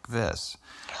feels like this.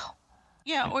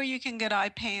 Yeah, or you can get eye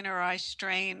pain or eye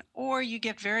strain, or you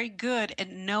get very good at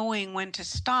knowing when to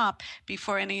stop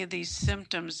before any of these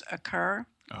symptoms occur.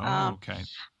 Oh, okay.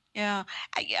 Yeah,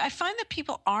 I find that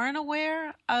people aren't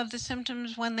aware of the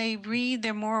symptoms when they read.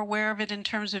 They're more aware of it in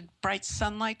terms of bright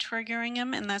sunlight triggering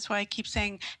them, and that's why I keep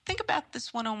saying, think about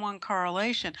this one-on-one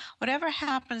correlation. Whatever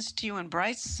happens to you in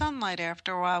bright sunlight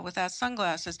after a while without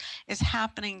sunglasses is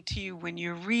happening to you when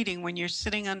you're reading, when you're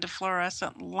sitting under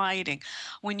fluorescent lighting,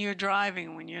 when you're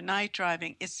driving, when you're night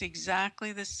driving. It's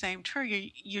exactly the same trigger.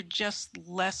 You're just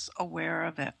less aware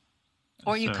of it.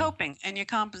 Or you're coping and you're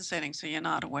compensating, so you're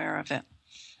not aware of it.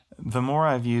 The more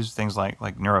I've used things like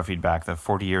neurofeedback, the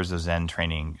 40 years of Zen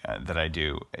training that I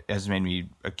do has made me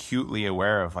acutely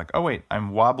aware of like, oh, wait,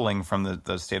 I'm wobbling from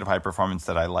the state of high performance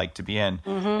that I like to be in.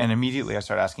 Mm-hmm. And immediately I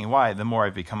start asking why. The more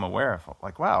I become aware of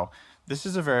like, wow, this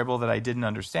is a variable that I didn't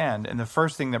understand. And the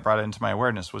first thing that brought it into my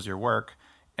awareness was your work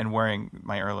and wearing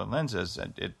my Irlen lenses.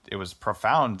 It was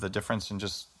profound, the difference in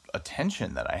just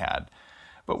attention that I had.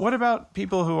 But what about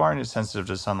people who aren't as sensitive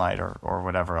to sunlight or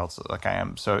whatever else like I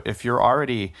am? So if you're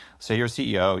already, say you're a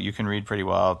CEO, you can read pretty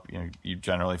well, you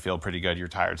generally feel pretty good, you're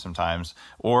tired sometimes,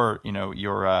 or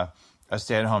you're a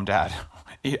stay-at-home dad,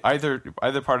 either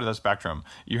part of the spectrum,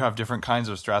 you have different kinds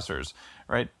of stressors,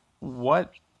 right?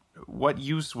 What what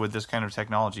use would this kind of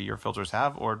technology, your filters,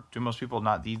 have? Or do most people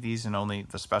not need these and only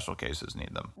the special cases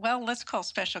need them? Well, let's call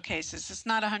special cases. It's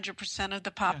not 100% of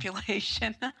the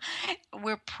population.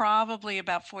 We're probably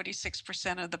about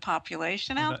 46% of the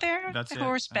population out there who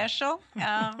are special.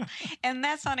 And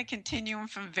that's on a continuum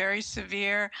from very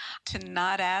severe to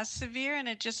not as severe. And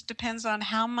it just depends on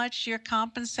how much you're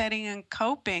compensating and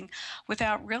coping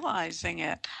without realizing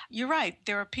it. You're right.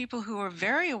 There are people who are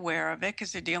very aware of it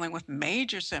because they're dealing with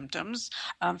major symptoms,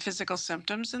 physical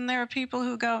symptoms. And there are people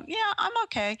who go, yeah, I'm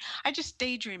okay. I just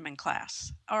daydream in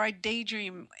class, or I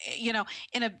daydream,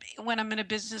 when I'm in a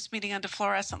business meeting under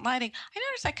fluorescent lighting. I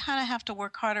notice I kind of have to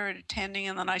work harder at attending,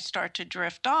 and then I start to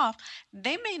drift off.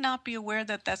 They may not be aware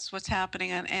that that's what's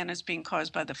happening and is being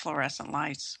caused by the fluorescent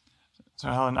lights. So,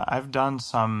 Helen, I've done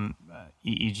some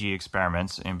EEG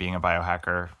experiments in being a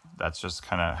biohacker. That's just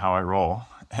kind of how I roll.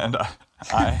 And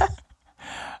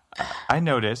I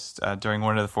noticed during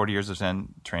one of the 40 years of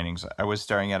Zen trainings, I was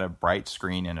staring at a bright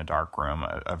screen in a dark room,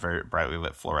 a very brightly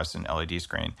lit fluorescent LED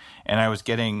screen. And I was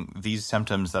getting these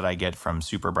symptoms that I get from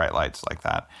super bright lights like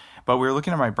that. But we were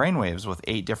looking at my brain waves with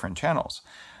 8 different channels.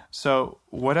 So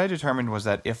what I determined was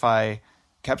that if I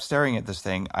kept staring at this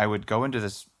thing, I would go into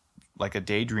this like a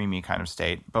daydreamy kind of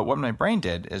state. But what my brain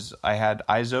did is I had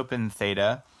eyes open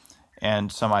theta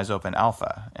and some eyes open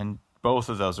alpha. And both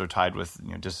of those are tied with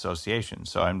dissociation.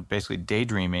 So I'm basically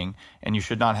daydreaming, and you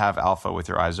should not have alpha with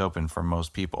your eyes open for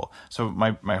most people. So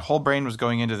my whole brain was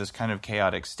going into this kind of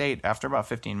chaotic state after about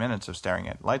 15 minutes of staring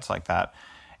at lights like that.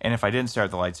 And if I didn't stare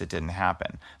at the lights, it didn't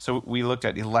happen. So we looked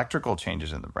at electrical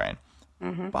changes in the brain.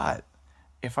 Mm-hmm. But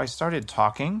if I started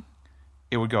talking,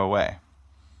 it would go away.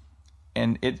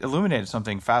 And it illuminated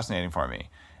something fascinating for me.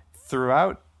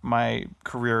 Throughout my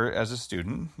career as a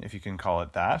student, if you can call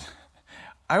it that,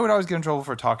 I would always get in trouble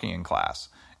for talking in class.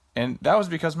 And that was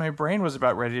because my brain was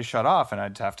about ready to shut off and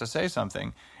I'd have to say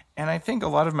something. And I think a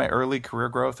lot of my early career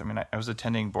growth, I was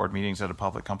attending board meetings at a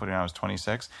public company when I was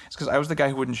 26. It's because I was the guy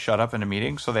who wouldn't shut up in a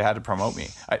meeting, so they had to promote me.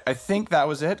 I think that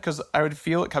was it, because I would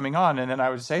feel it coming on and then I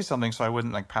would say something so I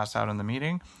wouldn't pass out in the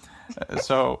meeting.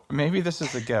 So maybe this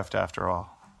is a gift after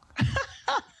all.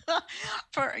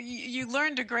 You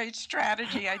learned a great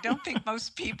strategy. I don't think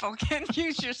most people can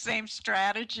use your same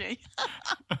strategy.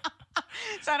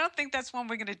 So I don't think that's one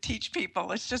we're going to teach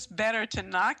people. It's just better to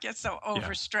not get so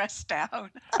overstressed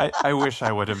out. I wish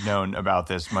I would have known about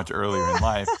this much earlier in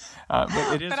life.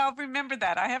 But I'll remember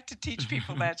that. I have to teach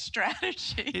people that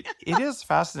strategy. It is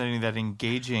fascinating that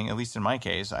engaging, at least in my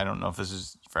case, I don't know if this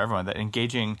is for everyone, that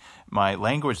engaging my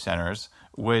language centers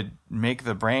would make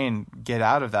the brain get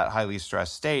out of that highly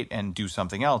stressed state and do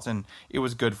something else. And it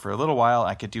was good for a little while.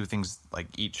 I could do things like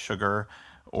eat sugar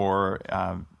or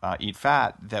eat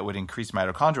fat that would increase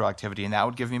mitochondrial activity, and that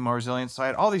would give me more resilience. So I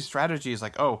had all these strategies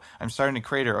like, I'm starting to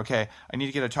crater. Okay, I need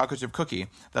to get a chocolate chip cookie.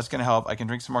 That's going to help. I can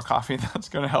drink some more coffee. That's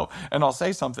going to help. And I'll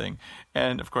say something.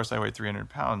 And of course, I weigh 300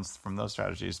 pounds from those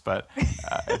strategies. But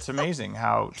it's amazing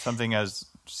how something as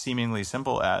seemingly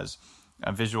simple as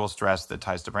a visual stress that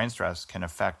ties to brain stress can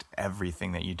affect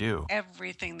everything that you do.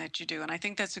 Everything that you do. And I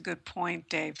think that's a good point,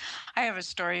 Dave. I have a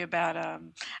story about,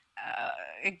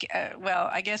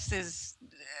 I guess there's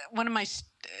one of my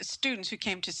students who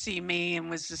came to see me and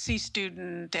was a C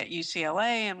student at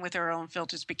UCLA and with her own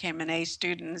filters became an A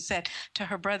student, and said to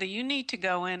her brother, you need to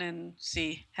go in and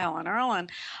see Helen Irlen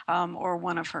or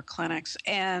one of her clinics.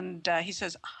 And he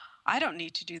says, I don't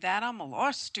need to do that. I'm a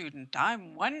law student.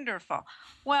 I'm wonderful.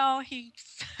 Well, he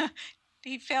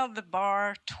failed the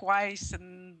bar twice,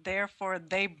 and therefore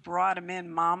they brought him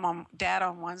in, dad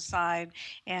on one side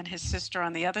and his sister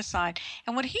on the other side.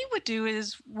 And what he would do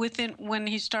is when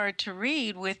he started to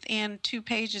read, within 2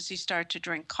 pages, he started to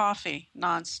drink coffee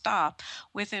nonstop.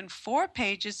 Within 4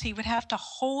 pages, he would have to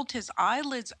hold his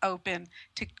eyelids open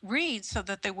to read so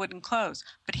that they wouldn't close.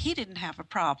 But he didn't have a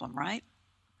problem, right?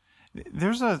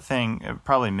 There's a thing,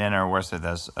 probably men are worse at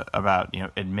this, about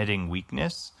admitting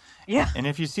weakness. Yeah. And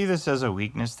if you see this as a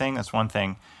weakness thing, that's one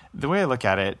thing. The way I look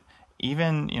at it,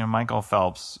 even Michael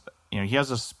Phelps, he has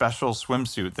a special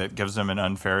swimsuit that gives him an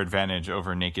unfair advantage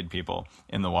over naked people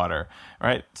in the water,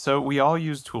 right? So we all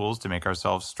use tools to make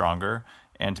ourselves stronger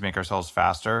and to make ourselves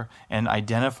faster. And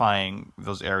identifying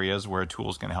those areas where a tool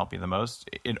is going to help you the most,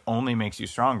 it only makes you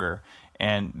stronger.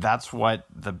 And that's what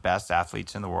the best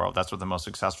athletes in the world, that's what the most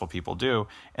successful people do.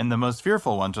 And the most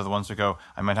fearful ones are the ones who go,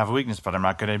 I might have a weakness, but I'm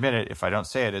not going to admit it. If I don't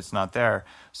say it, it's not there.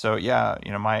 So yeah,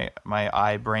 my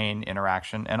eye-brain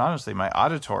interaction, and honestly, my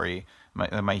auditory,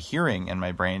 my hearing and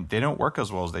my brain, they don't work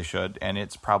as well as they should. And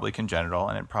it's probably congenital,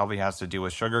 and it probably has to do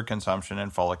with sugar consumption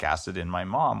and folic acid in my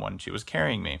mom when she was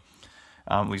carrying me.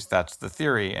 At least that's the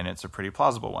theory, and it's a pretty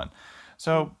plausible one.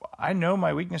 So I know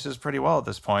my weaknesses pretty well at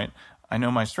this point. I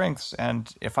know my strengths,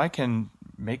 and if I can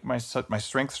make my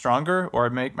strength stronger or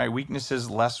make my weaknesses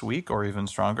less weak or even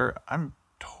stronger, I'm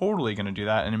totally going to do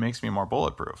that, and it makes me more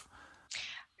bulletproof.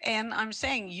 And I'm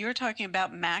saying you're talking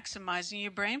about maximizing your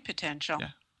brain potential. Yeah.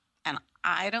 And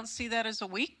I don't see that as a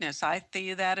weakness. I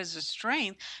see that as a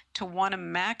strength to want to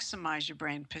maximize your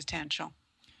brain potential.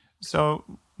 So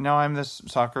now I'm this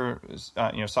soccer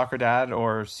dad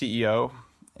or CEO,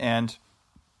 and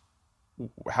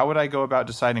how would I go about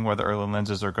deciding whether Irlen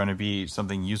lenses are going to be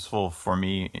something useful for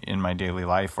me in my daily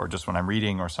life or just when I'm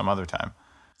reading or some other time?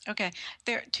 Okay,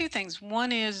 there are two things.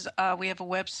 One is we have a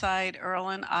website,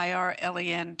 Irlen,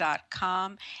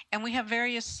 IRLEN.com, and we have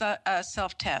various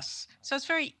self-tests. So it's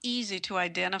very easy to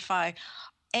identify,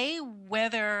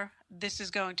 whether this is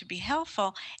going to be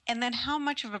helpful, and then how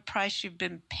much of a price you've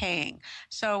been paying.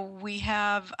 So we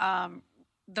have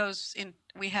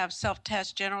we have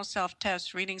self-tests, general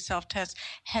self-tests, reading self-tests,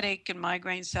 headache and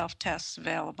migraine self-tests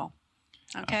available.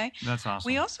 Okay. That's awesome.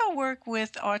 We also work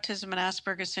with autism and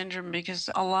Asperger's syndrome because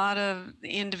a lot of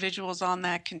individuals on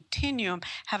that continuum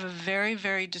have a very,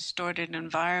 very distorted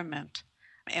environment,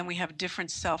 and we have different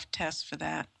self-tests for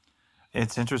that.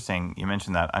 It's interesting you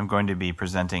mentioned that. I'm going to be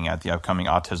presenting at the upcoming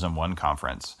Autism One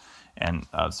conference, and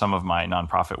some of my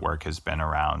nonprofit work has been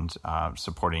around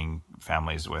supporting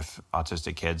families with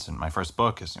autistic kids. And my first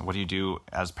book is, what do you do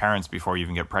as parents before you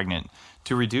even get pregnant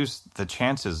to reduce the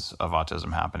chances of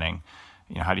autism happening?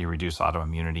 How do you reduce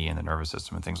autoimmunity in the nervous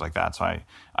system and things like that? So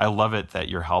I love it that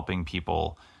you're helping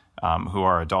people who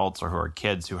are adults or who are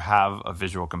kids who have a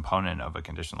visual component of a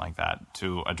condition like that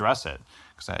to address it.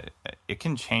 Because it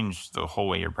can change the whole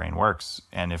way your brain works.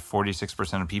 And if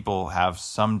 46% of people have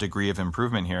some degree of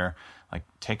improvement here, like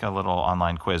take a little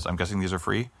online quiz. I'm guessing these are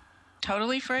free?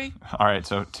 Totally free. All right,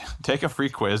 so take a free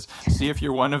quiz. See if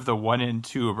you're one of the 1 in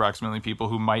 2 approximately people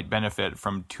who might benefit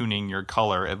from tuning your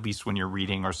color, at least when you're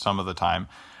reading or some of the time.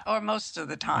 Or most of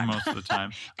the time. Most of the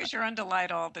time. Because you're under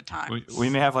light all the time. We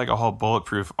may have like a whole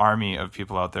bulletproof army of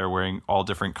people out there wearing all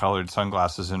different colored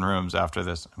sunglasses in rooms after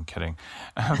this. I'm kidding.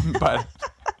 But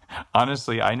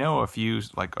honestly, I know a few,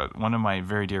 like one of my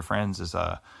very dear friends is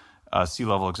a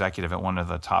C-level executive at one of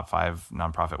the top 5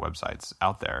 nonprofit websites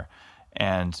out there.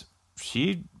 And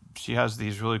she has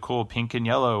these really cool pink and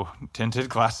yellow tinted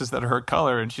glasses that are her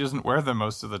color, and she doesn't wear them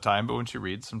most of the time, but when she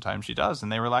reads, sometimes she does,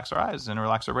 and they relax her eyes and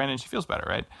relax her brain, and she feels better,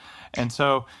 right? And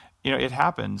so, it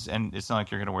happens, and it's not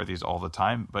like you're going to wear these all the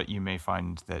time, but you may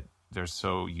find that they're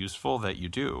so useful that you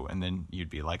do, and then you'd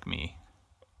be like me.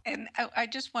 And I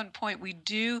just one point, we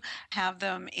do have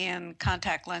them in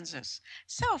contact lenses.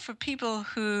 So for people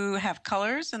who have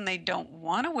colors and they don't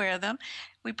want to wear them,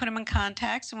 we put them in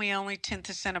contacts and we only tint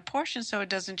the center portion so it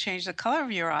doesn't change the color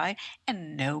of your eye,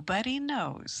 and nobody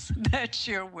knows that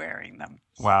you're wearing them.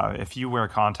 Wow, if you wear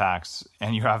contacts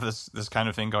and you have this kind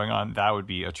of thing going on, that would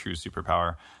be a true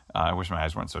superpower. I wish my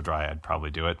eyes weren't so dry. I'd probably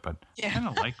do it, but I kind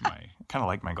of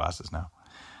like my glasses now.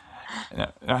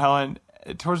 Now, Helen,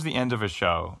 towards the end of a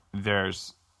show,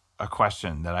 there's a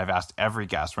question that I've asked every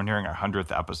guest. We're nearing our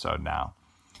 100th episode now.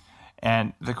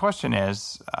 And the question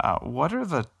is, what are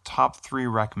the top 3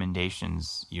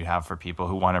 recommendations you have for people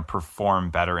who want to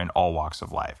perform better in all walks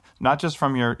of life? Not just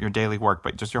from your daily work,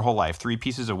 but just your whole life. 3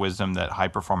 pieces of wisdom that high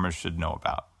performers should know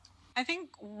about. I think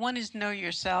one is know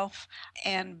yourself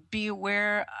and be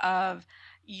aware of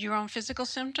your own physical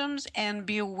symptoms, and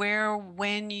be aware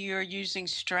when you're using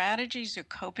strategies or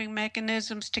coping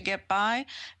mechanisms to get by,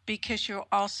 because you're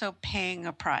also paying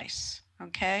a price.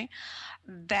 Okay?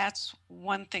 That's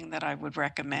one thing that I would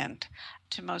recommend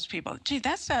to most people. Gee,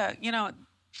 that's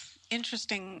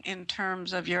interesting in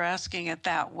terms of you're asking it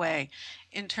that way,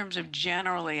 in terms of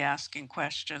generally asking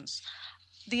questions.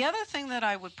 The other thing that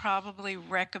I would probably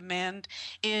recommend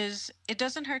is it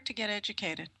doesn't hurt to get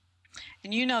educated.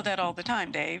 And you know that all the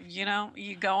time, Dave. You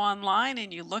go online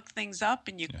and you look things up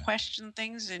and you question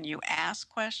things and you ask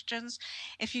questions.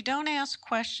 If you don't ask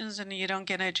questions and you don't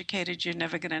get educated, you're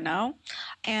never going to know.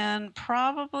 And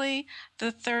probably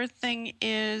the third thing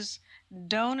is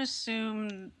don't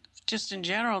assume, just in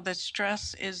general, that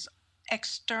stress is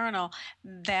external,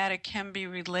 that it can be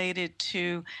related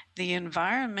to the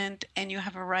environment, and you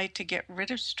have a right to get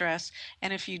rid of stress.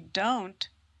 And if you don't,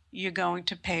 you're going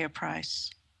to pay a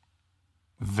price.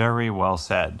 Very well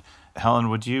said. Helen,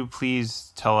 would you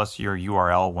please tell us your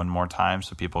URL one more time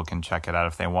so people can check it out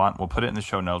if they want? We'll put it in the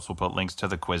show notes. We'll put links to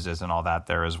the quizzes and all that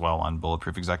there as well on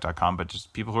bulletproofexec.com. But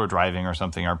just people who are driving or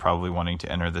something are probably wanting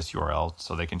to enter this URL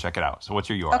so they can check it out. So what's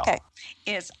your URL? Okay.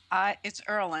 It's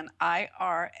Irlen,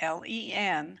 IRLEN.com.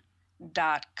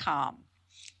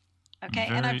 Okay,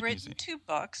 Very and I've written easy. 2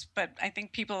 books, but I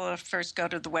think people will first go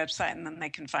to the website and then they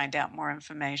can find out more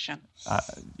information.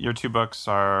 Your 2 books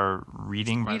are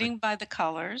Reading by the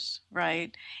Colors,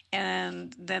 right?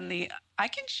 And then I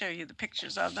can show you the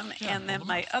pictures of them. Yeah, and then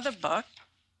my other book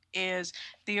is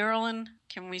the Irlen.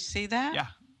 Can we see that? Yeah.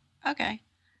 Okay.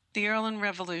 The Irlen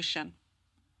Revolution.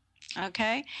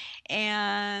 Okay.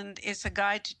 And it's a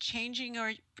guide to changing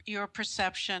your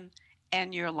perception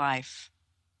and your life.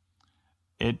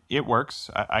 It works.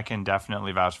 I can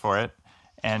definitely vouch for it.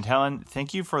 And Helen,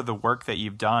 thank you for the work that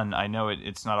you've done. I know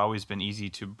it's not always been easy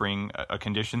to bring a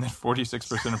condition that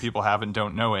 46% of people have and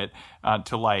don't know it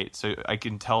to light. So I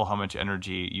can tell how much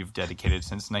energy you've dedicated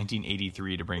since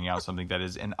 1983 to bringing out something that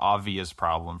is an obvious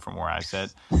problem from where I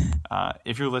sit.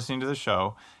 If you're listening to the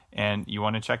show and you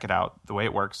want to check it out, the way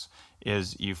it works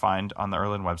is you find on the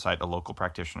Irlen website a local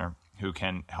practitioner who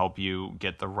can help you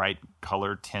get the right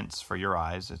color tints for your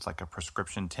eyes. It's like a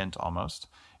prescription tint almost.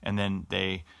 And then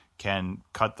they can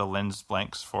cut the lens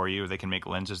blanks for you. They can make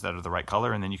lenses that are the right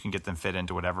color, and then you can get them fit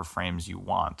into whatever frames you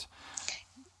want.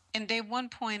 And Dave, one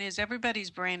point is everybody's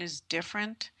brain is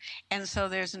different, and so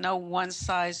there's no one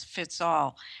size fits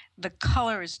all. The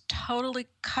color is totally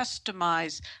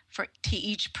customized to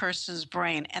each person's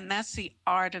brain, and that's the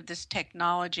art of this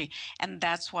technology, and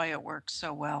that's why it works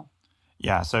so well.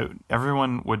 Yeah, so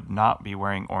everyone would not be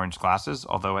wearing orange glasses,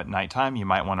 although at nighttime you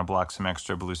might want to block some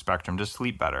extra blue spectrum to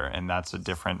sleep better, and that's a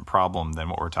different problem than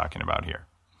what we're talking about here.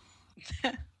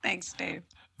 Thanks, Dave.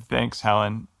 Thanks,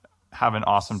 Helen. Have an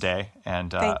awesome day,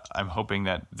 and I'm hoping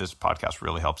that this podcast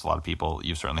really helps a lot of people.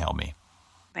 You've certainly helped me.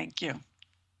 Thank you.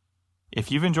 If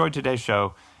you've enjoyed today's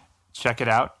show, check it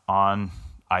out on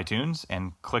iTunes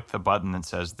and click the button that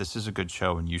says, "This is a good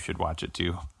show and you should watch it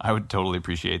too." I would totally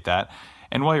appreciate that.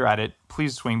 And while you're at it,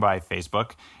 please swing by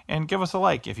Facebook and give us a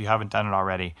like if you haven't done it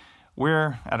already.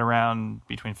 We're at around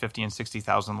between 50 and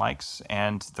 60,000 likes,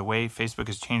 and the way Facebook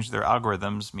has changed their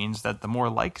algorithms means that the more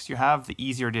likes you have, the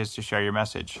easier it is to share your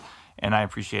message. And I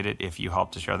appreciate it if you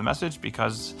help to share the message,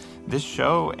 because this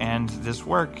show and this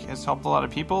work has helped a lot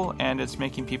of people, and it's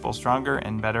making people stronger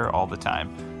and better all the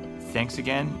time. Thanks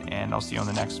again, and I'll see you on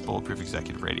the next Bulletproof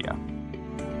Executive Radio.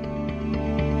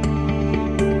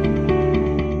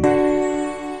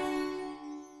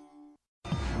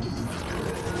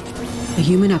 The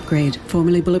Human Upgrade,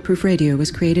 formerly Bulletproof Radio, was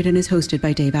created and is hosted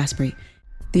by Dave Asprey.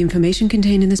 The information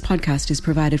contained in this podcast is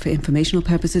provided for informational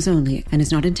purposes only and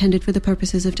is not intended for the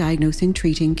purposes of diagnosing,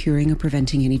 treating, curing, or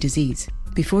preventing any disease.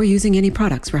 Before using any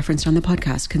products referenced on the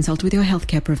podcast, consult with your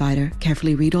healthcare provider,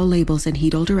 carefully read all labels, and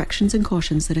heed all directions and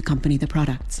cautions that accompany the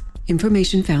products.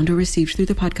 Information found or received through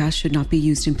the podcast should not be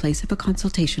used in place of a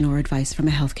consultation or advice from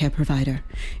a healthcare provider.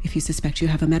 If you suspect you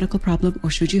have a medical problem or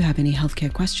should you have any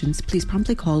healthcare questions, please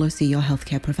promptly call or see your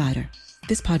healthcare provider.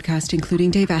 This podcast,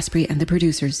 including Dave Asprey and the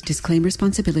producers, disclaim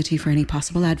responsibility for any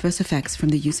possible adverse effects from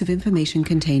the use of information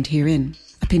contained herein.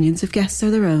 Opinions of guests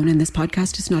are their own, and this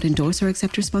podcast does not endorse or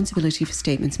accept responsibility for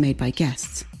statements made by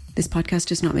guests. This podcast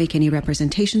does not make any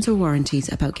representations or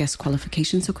warranties about guest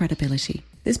qualifications or credibility.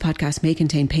 This podcast may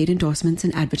contain paid endorsements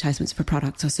and advertisements for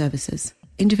products or services.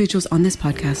 Individuals on this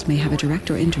podcast may have a direct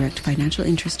or indirect financial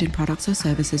interest in products or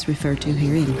services referred to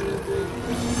herein.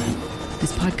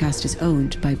 This podcast is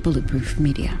owned by Bulletproof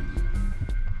Media.